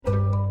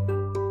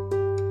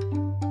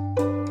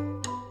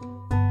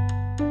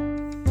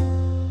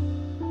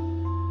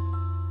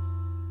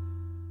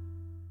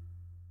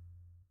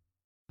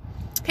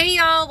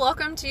y'all,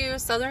 welcome to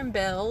Southern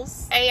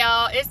Bells. Hey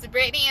y'all, it's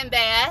Brittany and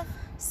Beth.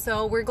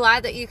 So we're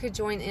glad that you could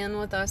join in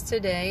with us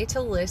today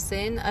to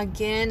listen.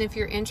 Again, if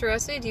you're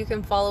interested, you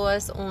can follow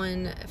us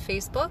on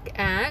Facebook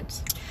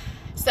at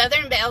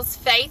Southern Bells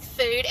Faith,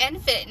 Food,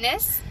 and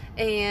Fitness.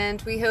 And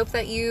we hope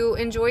that you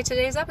enjoy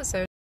today's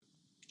episode.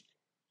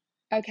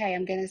 Okay,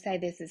 I'm going to say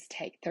this is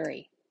take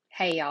 3.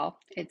 Hey y'all,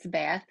 it's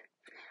Beth.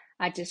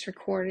 I just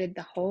recorded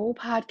the whole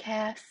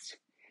podcast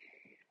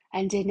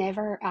and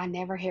I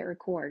never hit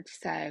record.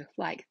 So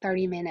like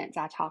 30 minutes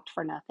I talked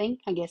for nothing.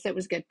 I guess it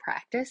was good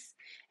practice.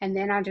 And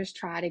then I just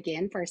tried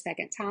again for a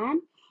second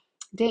time.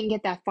 Didn't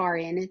get that far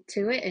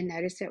into it and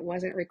noticed it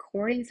wasn't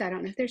recording. So I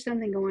don't know if there's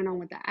something going on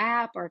with the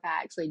app or if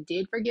I actually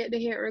did forget to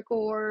hit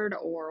record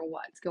or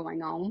what's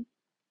going on.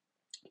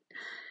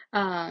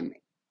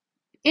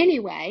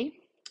 Anyway,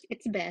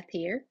 it's Beth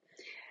here.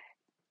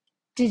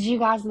 Did you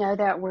guys know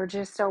that we're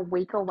just a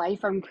week away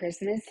from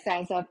Christmas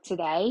as of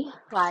today?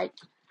 Like,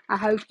 I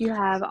hope you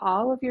have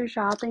all of your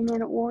shopping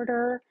in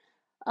order.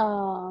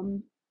 Let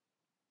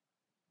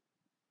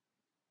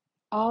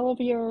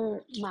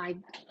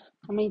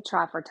me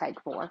try for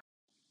take 4.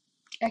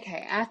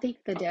 Okay, I think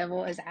the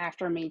devil is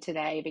after me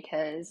today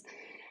because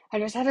I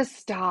just had to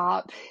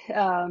stop.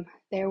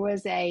 There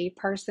was a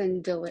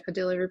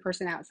delivery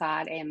person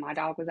outside, and my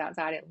dog was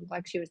outside. It looked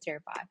like she was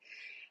terrified.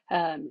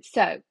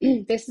 So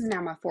this is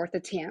now my 4th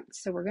attempt.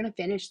 So we're going to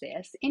finish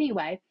this.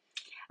 Anyway,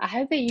 I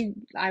hope that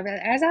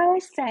as I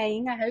was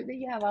saying, I hope that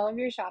you have all of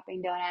your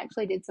shopping done. I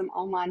actually did some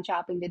online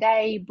shopping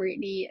today.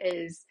 Brittany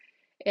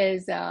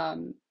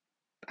I'm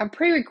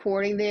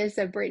pre-recording this.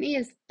 So Brittany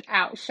is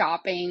out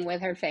shopping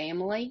with her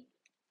family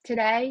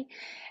today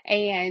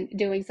and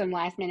doing some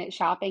last minute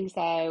shopping.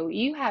 So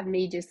you have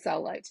me just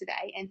solo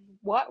today. And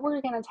what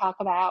we're going to talk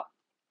about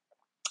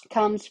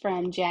comes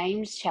from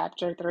James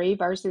chapter 3,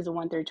 verses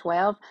 1 through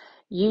 12,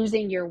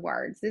 using your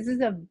words. This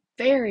is a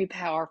very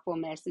powerful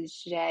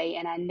message today,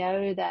 and I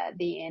know that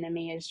the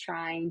enemy is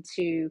trying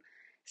to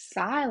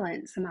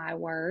silence my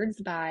words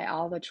by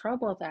all the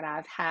trouble that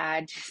I've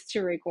had just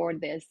to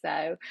record this.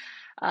 So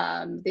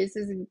I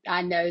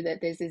know that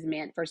this is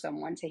meant for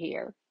someone to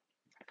hear.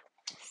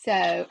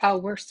 So,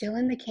 we're still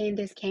in the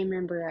Candace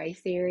Cameron Bure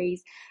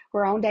series.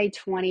 We're on day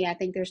 20. I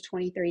think there's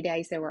 23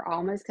 days, so we're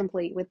almost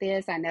complete with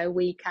this. I know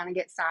we kind of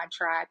get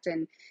sidetracked,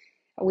 and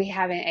we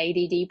have an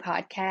ADD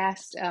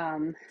podcast,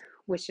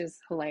 which is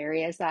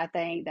hilarious. I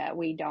think that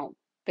we don't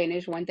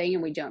finish one thing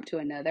and we jump to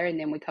another, and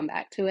then we come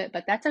back to it,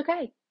 but that's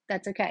okay.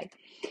 That's okay.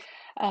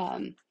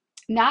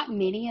 Not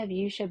many of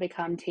you should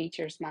become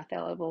teachers, my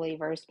fellow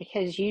believers,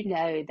 because you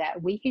know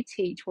that we who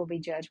teach will be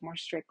judged more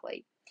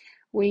strictly.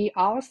 We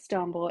all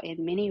stumble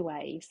in many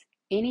ways.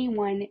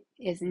 Anyone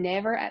is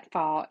never at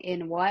fault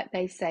in what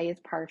they say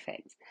is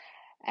perfect,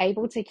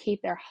 able to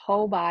keep their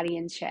whole body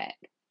in check.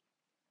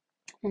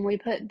 When we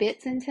put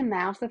bits into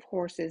mouths of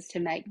horses to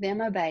make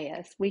them obey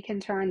us, we can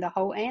turn the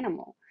whole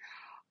animal.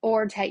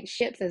 Or take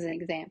ships as an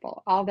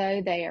example.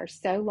 Although they are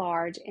so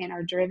large and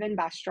are driven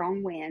by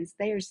strong winds,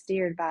 they are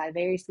steered by a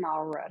very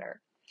small rudder,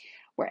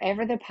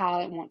 wherever the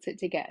pilot wants it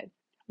to go.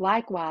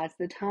 Likewise,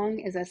 the tongue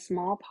is a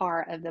small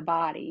part of the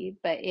body,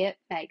 but it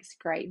makes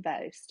great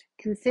boast.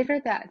 Consider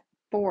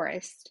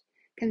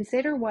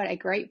what a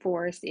great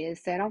forest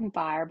is set on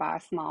fire by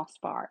a small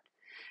spark.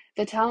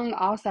 The tongue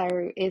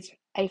also is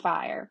a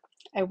fire,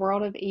 a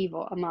world of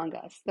evil among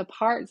us, the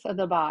parts of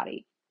the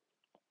body.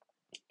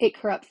 It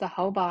corrupts the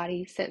whole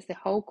body, sets the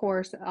whole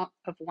course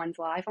of one's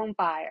life on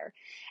fire,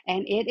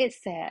 and it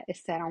is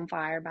set on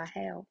fire by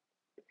hell.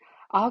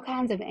 All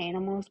kinds of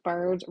animals,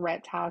 birds,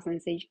 reptiles,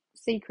 and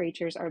sea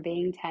creatures are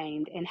being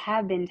tamed and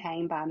have been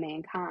tamed by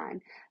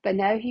mankind, but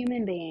no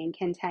human being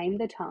can tame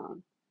the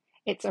tongue.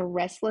 It's a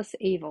restless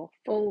evil,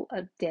 full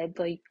of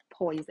deadly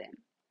poison.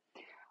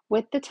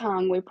 With the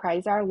tongue we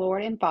praise our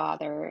Lord and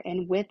Father,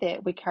 and with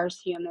it we curse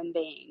human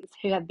beings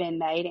who have been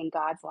made in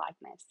God's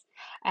likeness.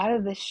 Out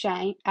of the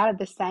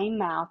same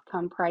mouth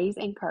come praise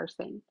and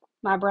cursing.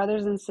 My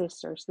brothers and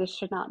sisters, this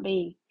should not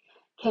be.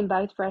 Can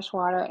both fresh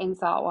water and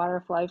salt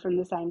water flow from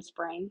the same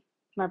spring?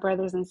 My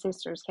brothers and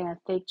sisters, can a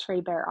fig tree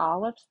bear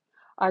olives,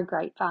 or a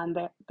grapevine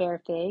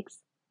bear figs?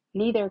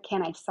 Neither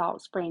can a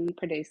salt spring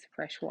produce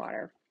fresh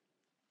water.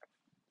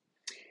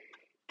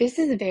 This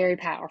is very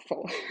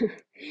powerful.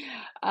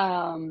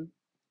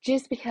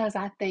 Just because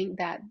I think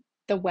that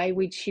the way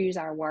we choose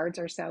our words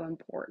are so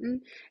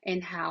important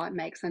and how it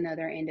makes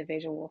another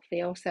individual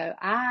feel. So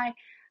I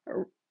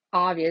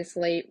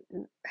obviously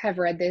have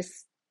read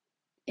this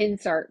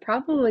insert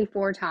probably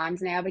 4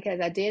 times now,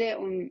 because I did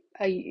it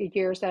a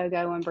year or so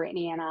ago when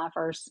Brittany and I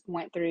first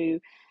went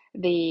through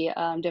the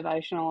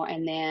devotional,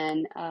 and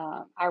then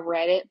I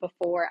read it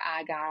before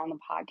I got on the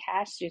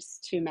podcast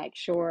just to make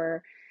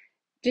sure,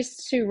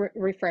 just to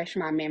refresh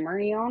my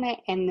memory on it,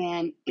 and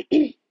then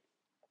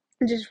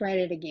just read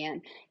it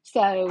again.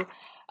 So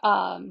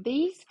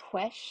these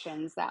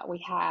questions that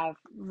we have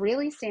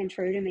really stand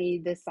true to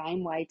me the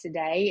same way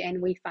today,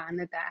 and we find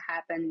that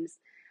happens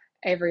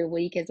every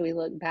week as we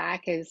look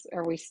back,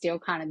 are we still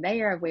kind of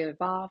there? Have we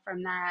evolved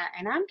from that?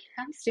 And I'm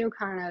still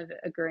kind of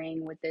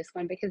agreeing with this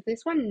one because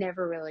this one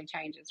never really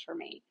changes for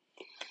me.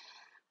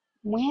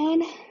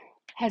 When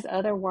has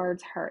other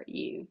words hurt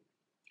you?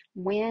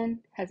 When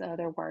has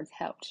other words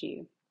helped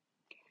you?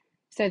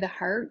 So the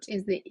hurt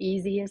is the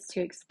easiest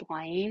to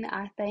explain,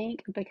 I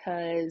think,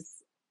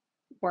 because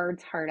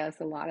words hurt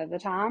us a lot of the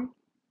time.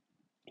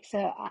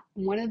 So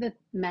one of the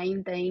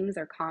main things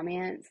or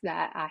comments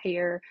that I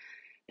hear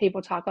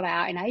people talk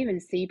about, and I even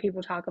see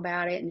people talk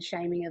about it and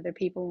shaming other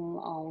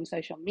people on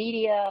social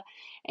media,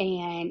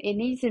 and it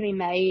needs to be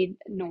made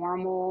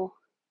normal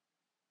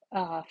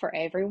for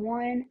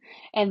everyone.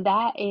 And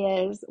that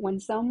is when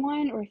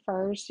someone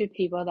refers to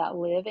people that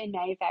live in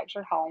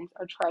manufactured homes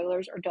or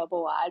trailers or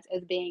double wides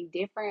as being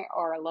different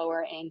or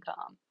lower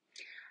income.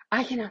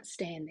 I cannot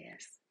stand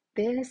this.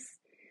 This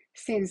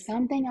sends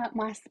something up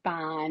my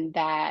spine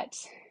that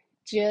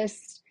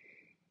just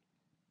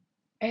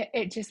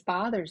it just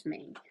bothers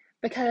me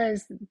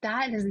because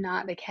that is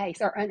not the case.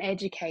 Or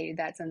uneducated,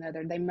 that's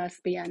another. They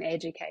must be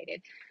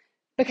uneducated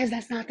because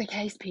that's not the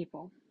case,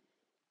 people.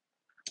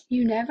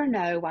 You never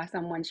know why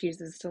someone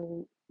chooses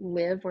to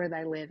live where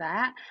they live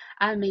at.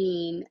 I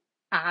mean,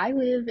 I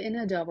live in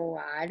a double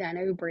wide. I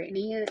know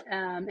Brittany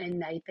and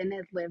Nathan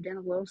had lived in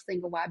a little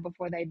single wide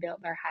before they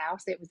built their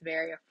house. It was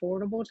very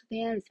affordable to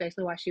them,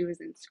 especially while she was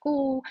in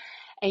school.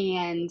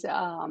 And,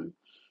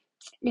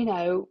 you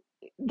know,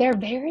 they're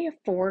very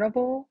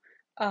affordable,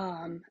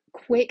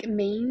 quick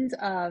means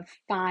of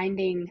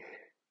finding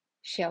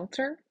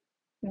shelter.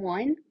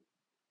 One,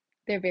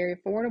 they're very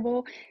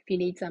affordable. If you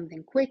need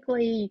something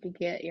quickly, you can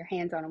get your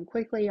hands on them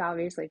quickly.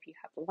 Obviously, if you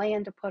have the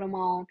land to put them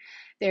on,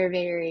 they're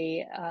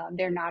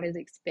not as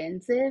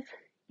expensive.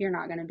 You're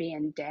not going to be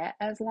in debt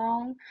as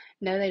long.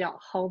 No, they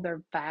don't hold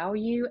their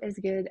value as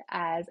good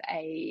as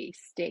a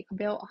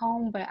stick-built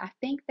home, but I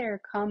think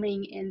they're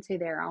coming into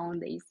their own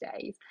these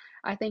days.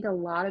 I think a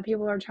lot of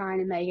people are trying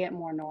to make it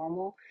more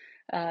normal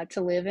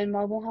to live in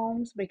mobile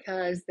homes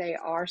because they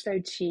are so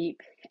cheap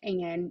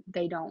and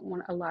they don't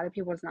want a lot of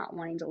people is not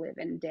wanting to live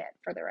in debt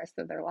for the rest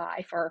of their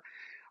life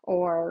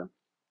or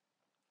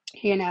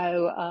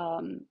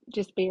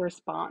just be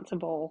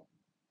responsible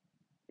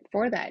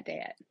for that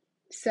debt.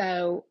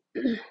 So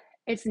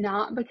it's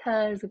not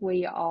because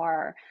we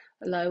are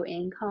low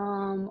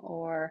income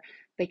or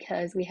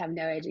because we have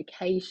no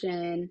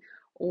education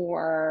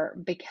or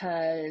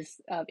because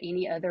of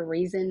any other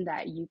reason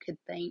that you could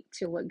think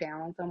to look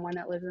down on someone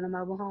that lives in a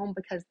mobile home,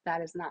 because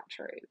that is not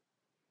true.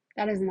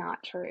 That is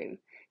not true.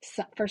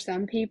 So, for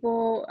some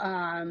people,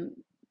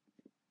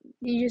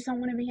 you just don't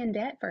want to be in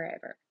debt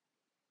forever.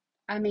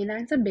 I mean,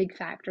 that's a big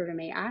factor to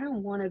me. I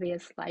don't want to be a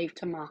slave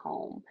to my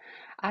home.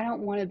 I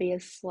don't want to be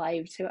a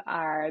slave to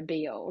our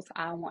bills.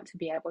 I want to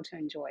be able to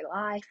enjoy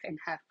life and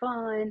have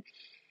fun.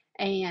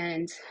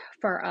 And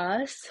for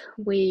us,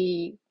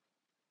 we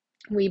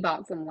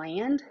bought some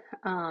land.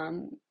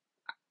 And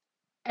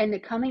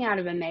coming out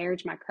of a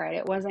marriage, my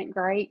credit wasn't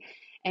great.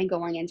 And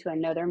going into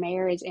another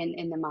marriage, and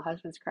then my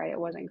husband's credit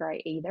wasn't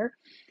great either.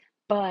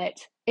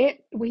 But I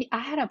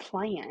had a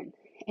plan,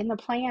 and the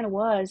plan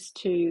was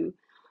to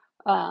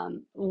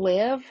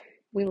live.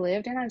 We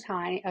lived in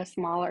a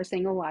smaller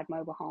single wide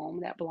mobile home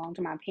that belonged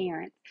to my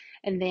parents,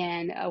 and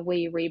then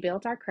we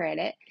rebuilt our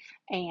credit,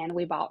 and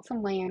we bought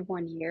some land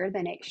one year.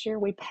 The next year,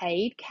 we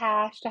paid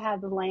cash to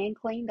have the land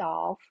cleaned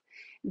off.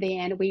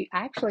 Then we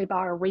actually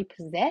bought a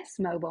repossessed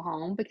mobile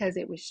home because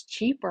it was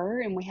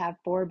cheaper, and we have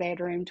 4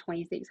 bedroom,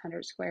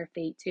 2,600 square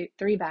feet,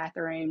 3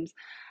 bathrooms.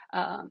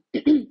 Um,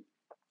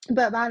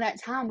 but by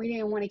that time, we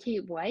didn't want to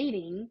keep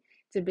waiting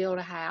to build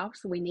a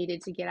house. We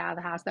needed to get out of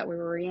the house that we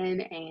were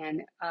in,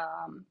 and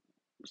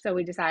so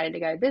we decided to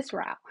go this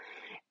route.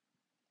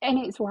 And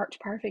it's worked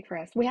perfect for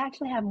us. We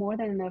actually have more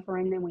than enough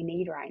room than we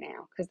need right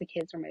now because the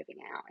kids are moving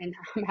out. And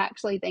I'm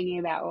actually thinking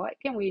about what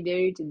can we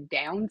do to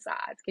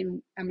downsize?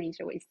 Should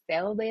we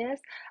sell this?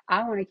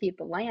 I want to keep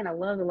the land. I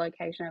love the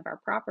location of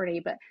our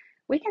property, but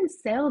we can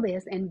sell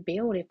this and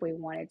build if we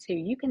wanted to.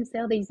 You can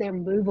sell these, they're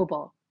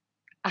movable.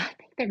 I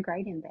think they're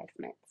great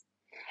investments.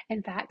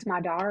 In fact,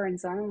 my daughter and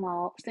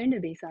son-in-law, soon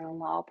to be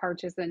son-in-law,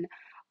 purchased an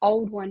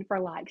old one for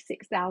like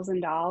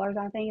 $6,000,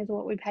 I think is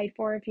what we paid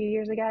for a few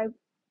years ago.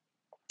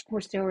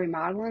 We're still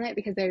remodeling it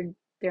because they're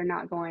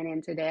not going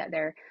into debt.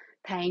 They're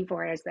paying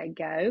for it as they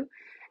go.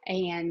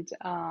 And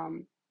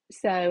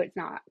so it's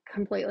not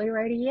completely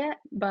ready yet,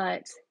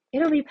 but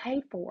it'll be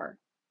paid for.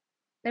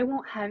 They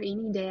won't have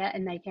any debt,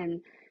 and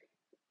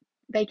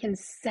they can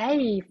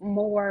save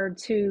more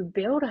to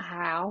build a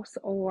house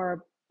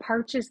or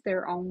purchase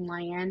their own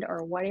land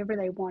or whatever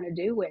they want to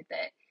do with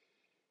it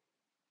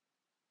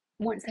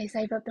once they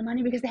save up the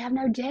money because they have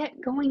no debt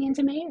going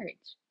into marriage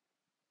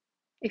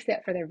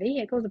except for their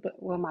vehicles. But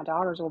well, my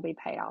daughters will be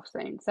paid off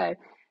soon. So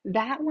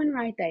that one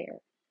right there,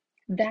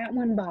 that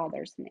one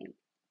bothers me.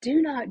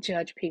 Do not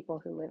judge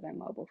people who live in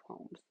mobile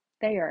homes.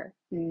 They are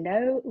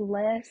no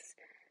less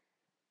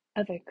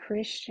of a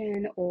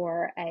Christian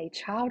or a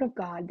child of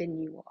God than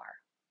you are.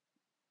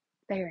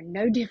 They are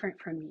no different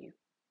from you.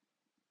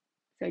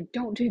 So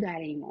don't do that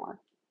anymore.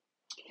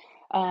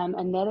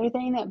 Another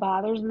thing that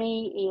bothers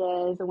me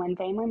is when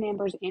family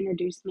members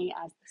introduce me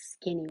as the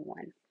skinny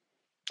one.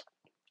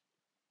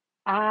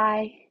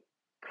 I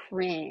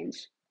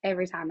cringe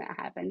every time that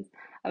happens.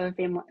 I have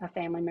a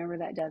family member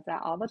that does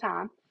that all the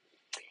time.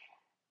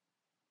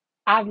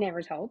 I've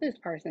never told this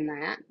person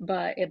that,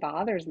 but it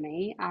bothers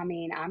me. I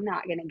mean, I'm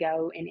not going to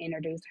go and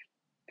introduce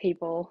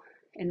people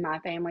in my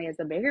family as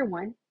the bigger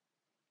one.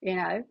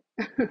 I'm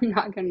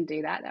not going to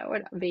do that. That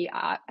would be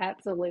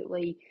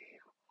absolutely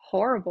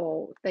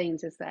horrible thing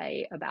to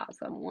say about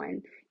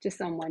someone, just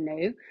someone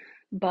new.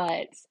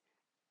 But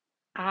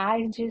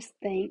I just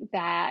think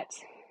that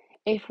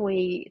if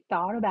we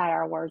thought about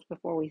our words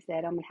before we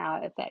said them and how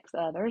it affects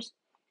others,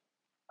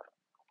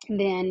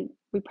 then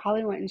we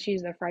probably wouldn't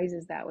choose the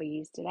phrases that we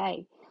use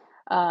today.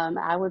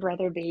 I would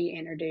rather be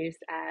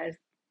introduced as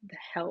the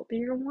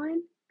healthier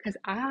one because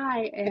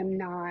I am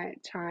not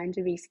trying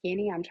to be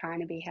skinny. I'm trying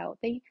to be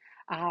healthy.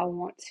 I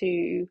want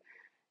to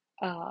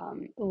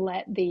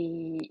let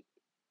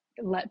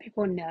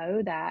people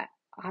know that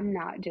I'm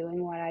not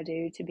doing what I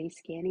do to be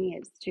skinny.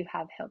 It's to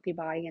have a healthy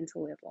body and to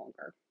live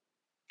longer.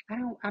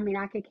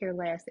 I could care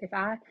less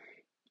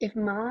if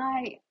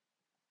my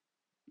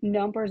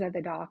numbers at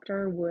the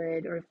doctor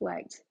would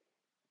reflect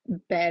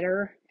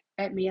better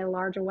at me a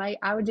larger weight,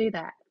 I would do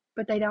that.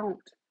 But they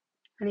don't.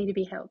 I need to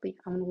be healthy.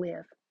 I want to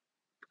live.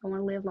 I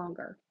want to live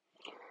longer.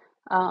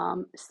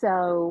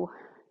 So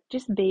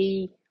just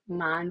be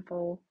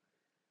mindful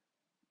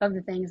of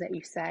the things that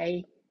you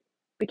say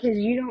because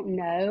you don't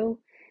know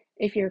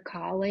if your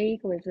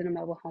colleague lives in a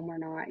mobile home or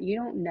not. You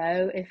don't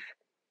know if,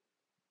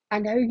 I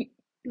know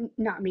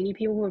not many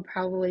people would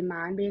probably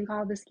mind being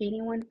called the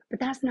skinny one, but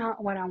that's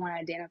not what I want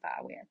to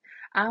identify with.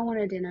 I want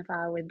to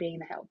identify with being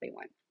the healthy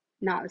one,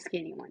 not the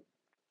skinny one.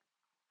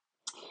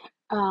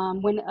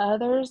 When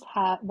words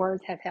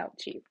have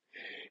helped you,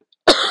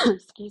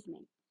 excuse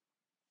me,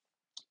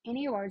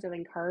 any words of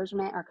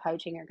encouragement or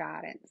coaching or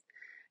guidance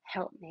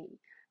help me.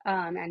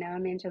 I know I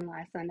mentioned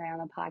last Sunday on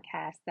the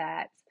podcast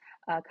that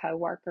a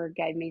coworker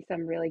gave me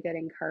some really good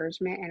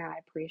encouragement, and I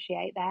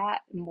appreciate that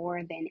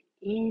more than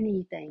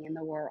anything in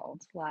the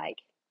world.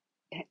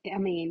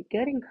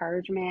 Good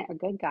encouragement or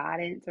good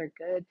guidance or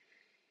good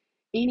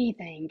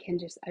anything can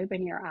just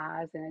open your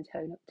eyes in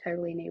a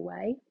totally new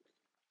way.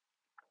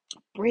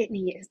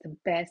 Brittany is the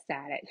best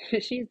at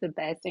it. She's the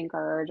best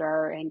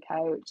encourager and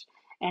coach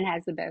and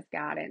has the best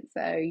guidance.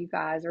 So you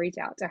guys reach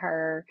out to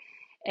her.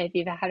 If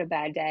you've had a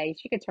bad day,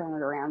 she could turn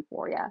it around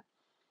for you.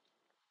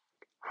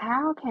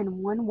 How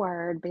can one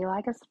word be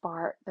like a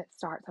spark that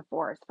starts a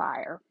forest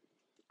fire?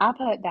 I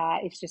put that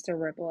it's just a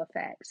ripple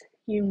effect.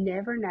 You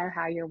never know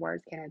how your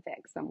words can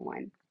affect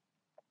someone.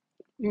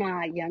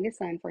 My youngest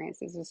son, for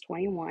instance, is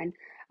 21.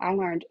 I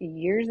learned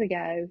years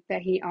ago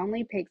that he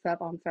only picks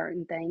up on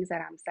certain things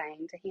that I'm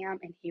saying to him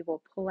and he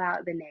will pull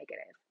out the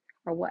negative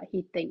or what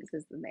he thinks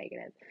is the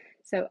negative.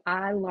 So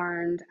I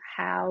learned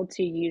how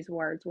to use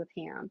words with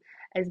him.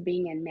 As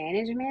being in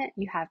management,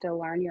 you have to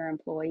learn your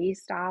employee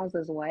styles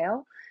as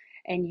well.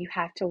 And you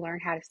have to learn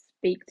how to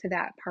speak to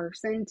that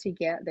person to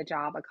get the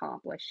job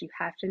accomplished. You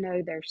have to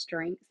know their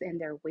strengths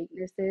and their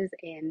weaknesses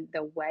and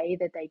the way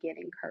that they get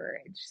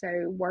encouraged.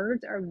 So,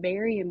 words are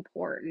very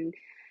important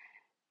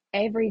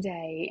every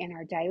day in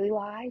our daily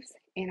lives,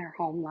 in our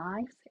home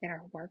lives, in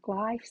our work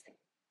lives.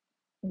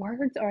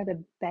 Words are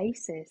the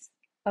basis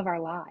of our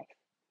life.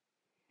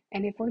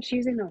 And if we're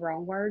choosing the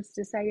wrong words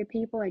to say to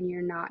people and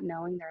you're not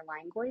knowing their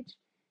language,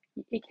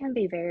 it can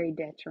be very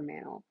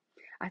detrimental.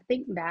 I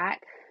think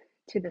back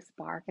to the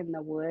spark in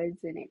the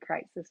woods and it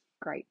creates this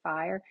great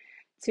fire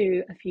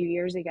to a few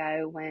years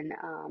ago when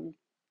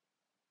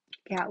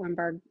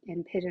Gatlinburg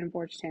in Pigeon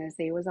Forge,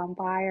 Tennessee was on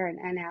fire.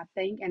 And I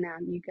think, and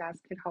you guys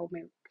could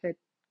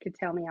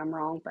tell me I'm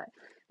wrong, but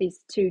these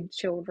two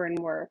children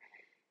were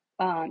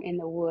in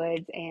the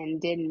woods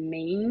and didn't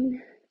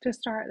mean to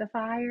start the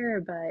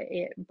fire, but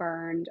it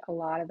burned a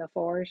lot of the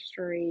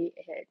forestry.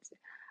 It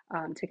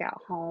took out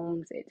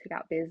homes, it took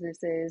out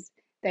businesses.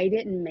 They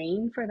didn't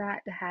mean for that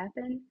to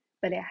happen,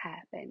 but it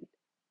happened.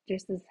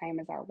 Just the same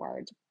as our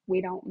words.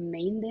 We don't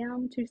mean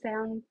them to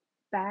sound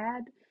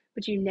bad,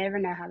 but you never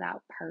know how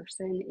that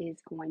person is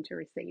going to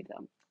receive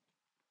them.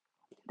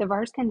 The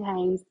verse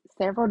contains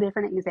several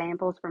different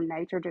examples from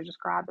nature to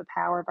describe the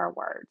power of our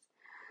words.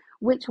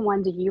 Which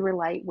one do you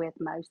relate with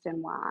most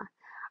and why?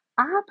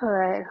 I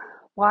put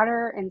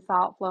water and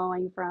salt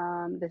flowing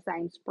from the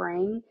same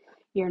spring.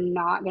 You're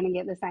not going to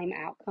get the same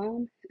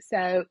outcome.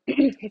 So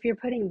if you're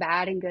putting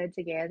bad and good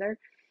together,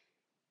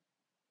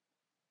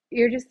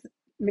 you're just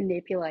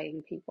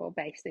manipulating people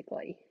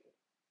basically.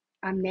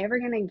 I'm never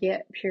going to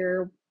get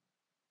pure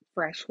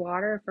fresh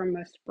water from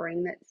a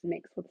spring that's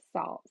mixed with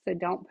salt. So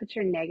don't put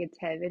your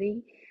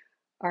negativity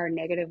or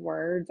negative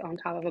words on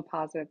top of a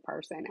positive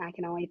person. I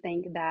can only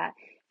think that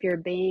if you're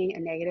being a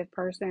negative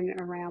person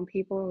around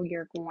people,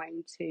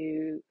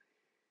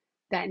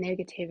 that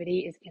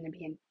negativity is going to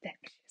be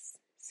infectious.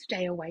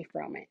 Stay away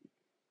from it.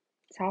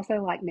 It's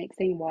also like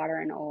mixing water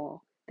and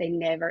oil.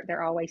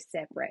 They're always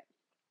separate.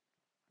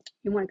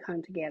 You want to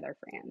come together,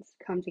 friends.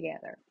 Come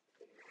together.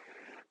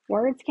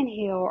 Words can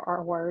heal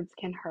or words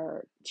can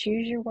hurt.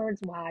 Choose your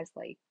words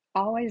wisely.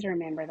 Always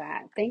remember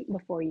that. Think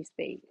before you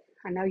speak.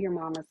 I know your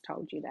mama's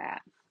told you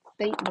that.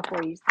 Think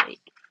before you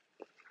speak.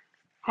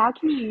 How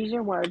can you use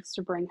your words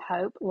to bring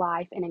hope,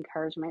 life, and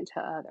encouragement to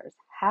others?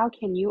 How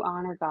can you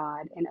honor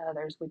God and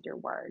others with your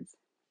words?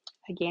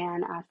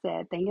 Again, I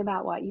said, think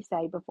about what you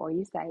say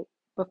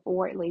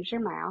before it leaves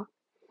your mouth.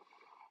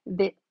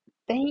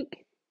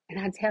 Think, and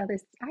I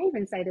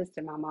even say this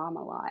to my mom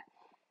a lot.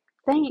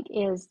 Think,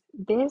 is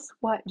this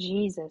what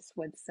Jesus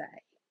would say?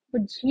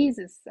 Would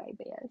Jesus say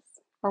this?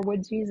 Or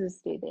would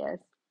Jesus do this?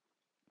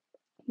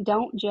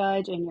 Don't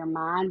judge in your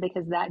mind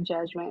because that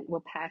judgment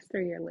will pass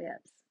through your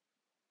lips.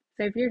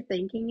 So if you're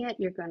thinking it,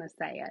 you're going to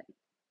say it.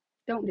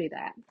 Don't do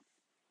that.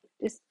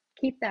 Just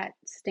keep that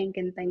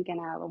stinking thinking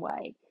out of the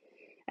way,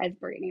 as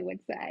Brittany would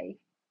say.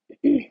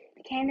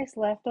 Candace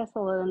left us a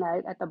little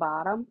note at the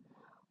bottom.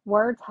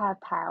 Words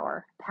have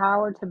power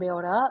to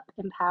build up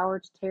and power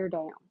to tear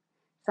down.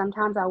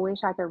 Sometimes I wish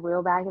I could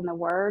reel back in the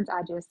words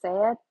I just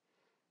said.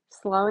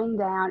 Slowing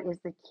down is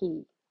the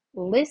key.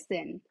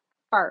 Listen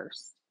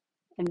first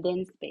and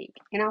then speak.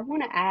 And I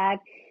want to add,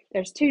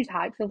 there's two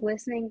types of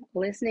listening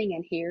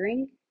and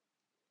hearing.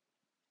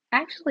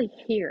 Actually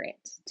hear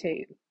it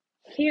too.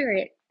 Hear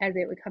it as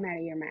it would come out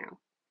of your mouth.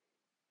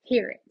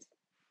 Hear it.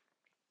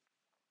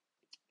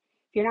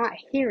 If you're not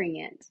hearing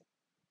it,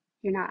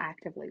 you're not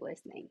actively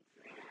listening.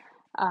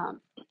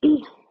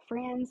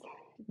 Friends,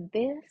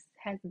 this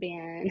has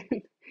been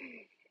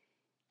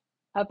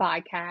a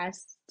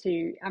podcast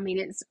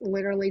it's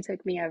literally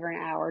took me over an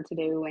hour to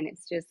do, and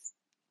it's just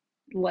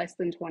less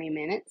than 20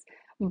 minutes.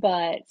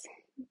 But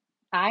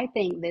I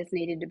think this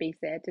needed to be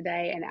said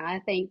today, and I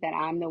think that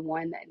I'm the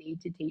one that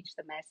needs to teach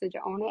the message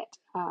on it.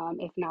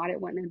 If not,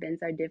 it wouldn't have been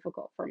so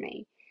difficult for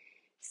me.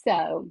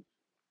 So,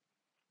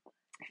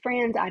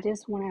 friends, I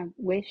just want to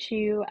wish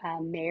you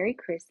a Merry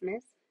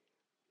Christmas.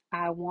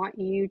 I want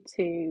you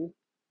to,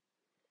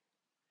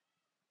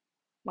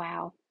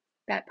 wow,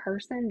 that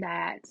person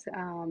that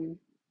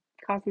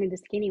caused me the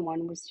skinny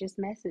one was just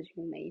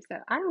messaging me. So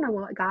I don't know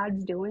what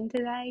God's doing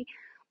today,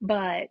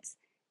 but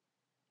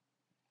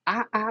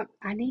I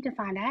need to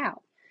find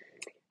out.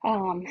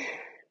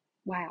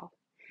 Wow.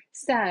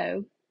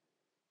 So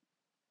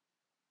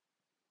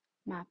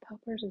my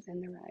puppers is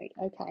in the road.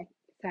 Okay.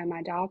 So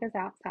my dog is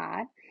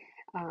outside.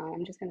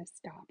 I'm just going to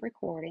stop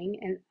recording.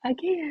 And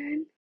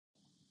again,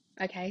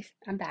 okay,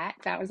 I'm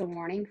back. That was a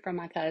warning from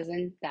my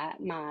cousin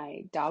that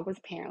my dog was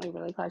apparently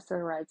really close to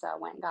the road, so I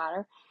went and got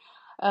her.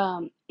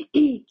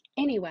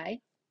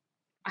 Anyway,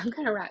 I'm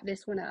going to wrap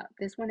this one up.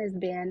 This one has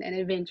been an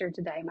adventure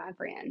today, my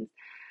friends.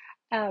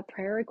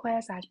 Prayer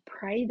requests. I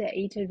pray that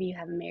each of you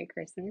have a Merry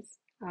Christmas.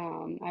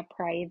 I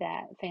pray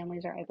that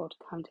families are able to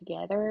come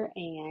together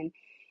and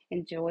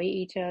enjoy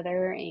each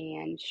other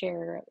and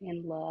share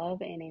in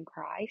love and in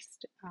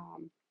Christ.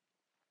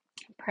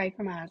 Pray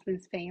for my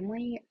husband's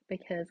family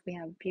because we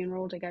have a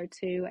funeral to go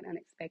to, an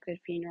unexpected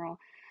funeral.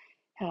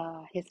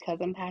 His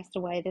cousin passed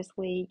away this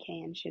week,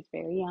 and she's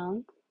very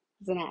young.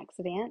 It was an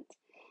accident.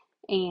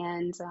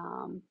 And,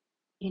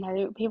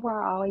 people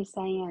are always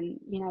saying,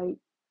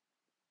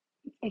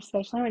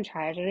 especially when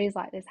tragedies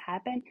like this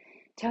happen,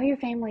 tell your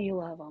family you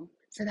love them.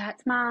 So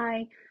that's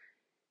my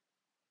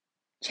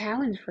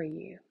challenge for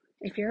you.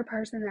 If you're a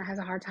person that has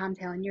a hard time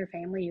telling your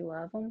family you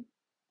love them,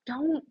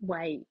 don't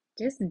wait.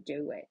 Just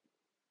do it.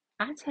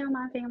 I tell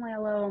my family I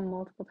love them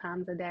multiple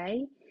times a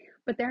day,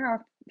 but there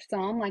are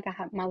some, like I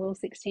have my little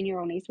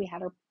 16-year-old niece. We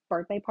had her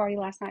birthday party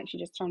last night. She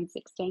just turned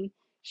 16.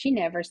 She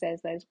never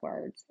says those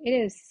words. It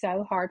is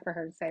so hard for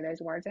her to say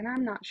those words, and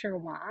I'm not sure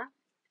why.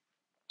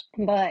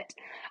 But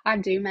I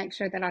do make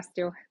sure that I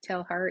still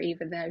tell her,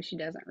 even though she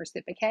doesn't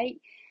reciprocate.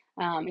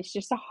 It's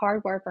just a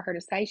hard word for her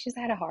to say. She's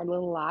had a hard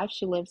little life.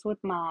 She lives with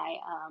my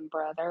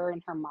brother,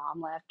 and her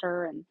mom left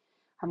her, and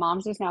her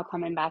mom's just now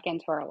coming back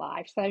into her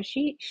life. So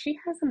she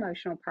has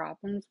emotional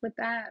problems with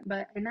that.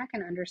 And I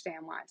can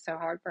understand why it's so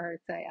hard for her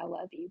to say I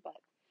love you. But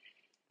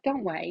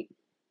don't wait.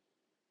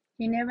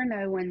 You never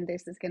know when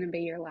this is going to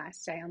be your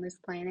last day on this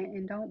planet,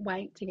 and don't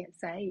wait to get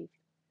saved.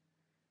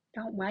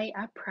 Don't wait.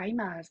 I pray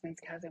my husband's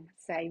cousin was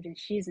saved, and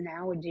she's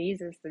now with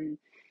Jesus and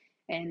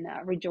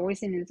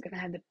rejoicing, and is going to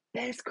have the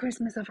best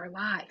Christmas of her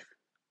life.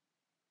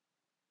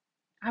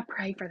 I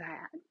pray for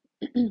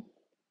that.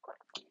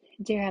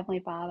 Dear Heavenly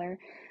Father,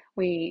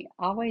 we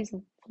always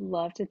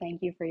love to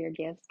thank you for your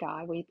gifts,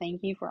 God. We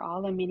thank you for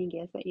all the many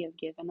gifts that you have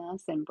given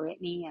us, and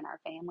Brittany and our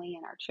family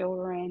and our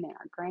children and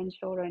our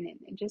grandchildren,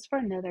 and just for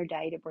another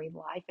day to breathe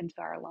life into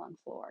our lungs,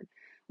 Lord.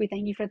 We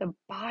thank you for the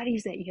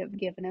bodies that you have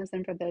given us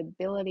and for the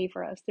ability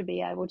for us to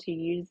be able to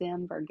use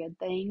them for good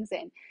things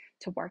and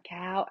to work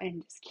out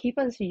and just keep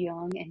us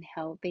young and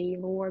healthy,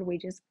 Lord. We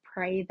just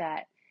pray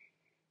that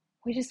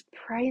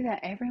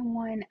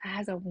everyone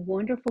has a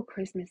wonderful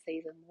Christmas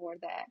season, Lord,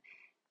 that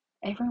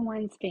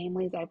everyone's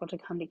family is able to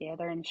come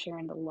together and share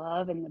in the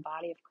love and the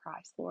body of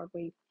Christ, Lord.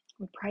 We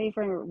pray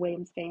for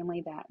William's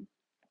family that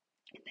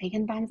they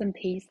can find some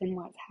peace in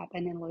what's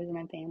happened in losing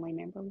a family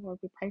member, Lord.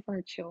 We pray for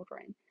her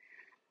children.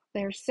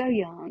 they're so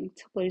young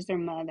to lose their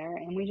mother,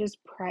 and we just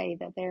pray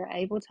that they're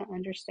able to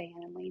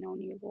understand and lean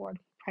on you, Lord.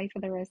 Pray for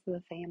the rest of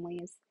the family.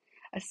 As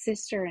a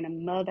sister and a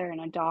mother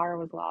and a daughter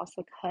was lost,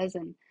 a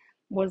cousin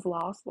was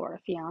lost, Lord, a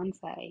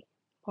fiance.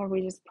 Lord,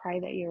 we just pray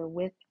that you're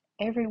with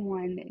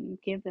everyone and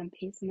give them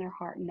peace in their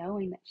heart,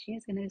 knowing that she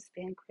is going to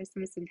spend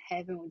Christmas in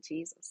heaven with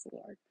Jesus,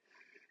 Lord.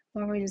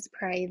 Lord, we just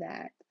pray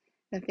that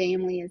the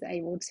family is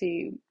able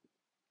to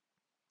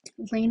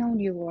lean on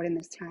you, Lord, in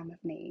this time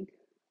of need.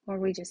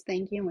 Lord, we just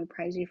thank you and we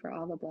praise you for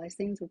all the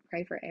blessings. We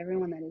pray for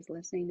everyone that is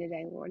listening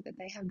today, Lord, that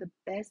they have the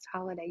best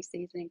holiday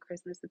season and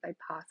Christmas that they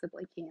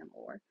possibly can,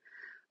 Lord.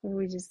 Lord,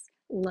 we just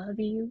love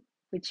you,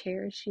 we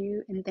cherish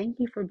you, and thank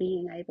you for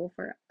letting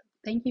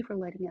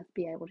us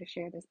be able to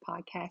share this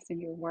podcast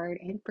and your word,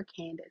 and for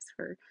Candace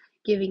for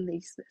giving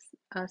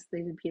us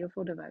these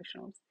beautiful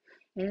devotionals.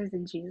 It is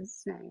in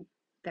Jesus' name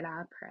that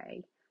I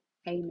pray.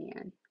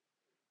 Amen.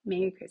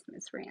 Merry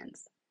Christmas,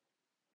 friends.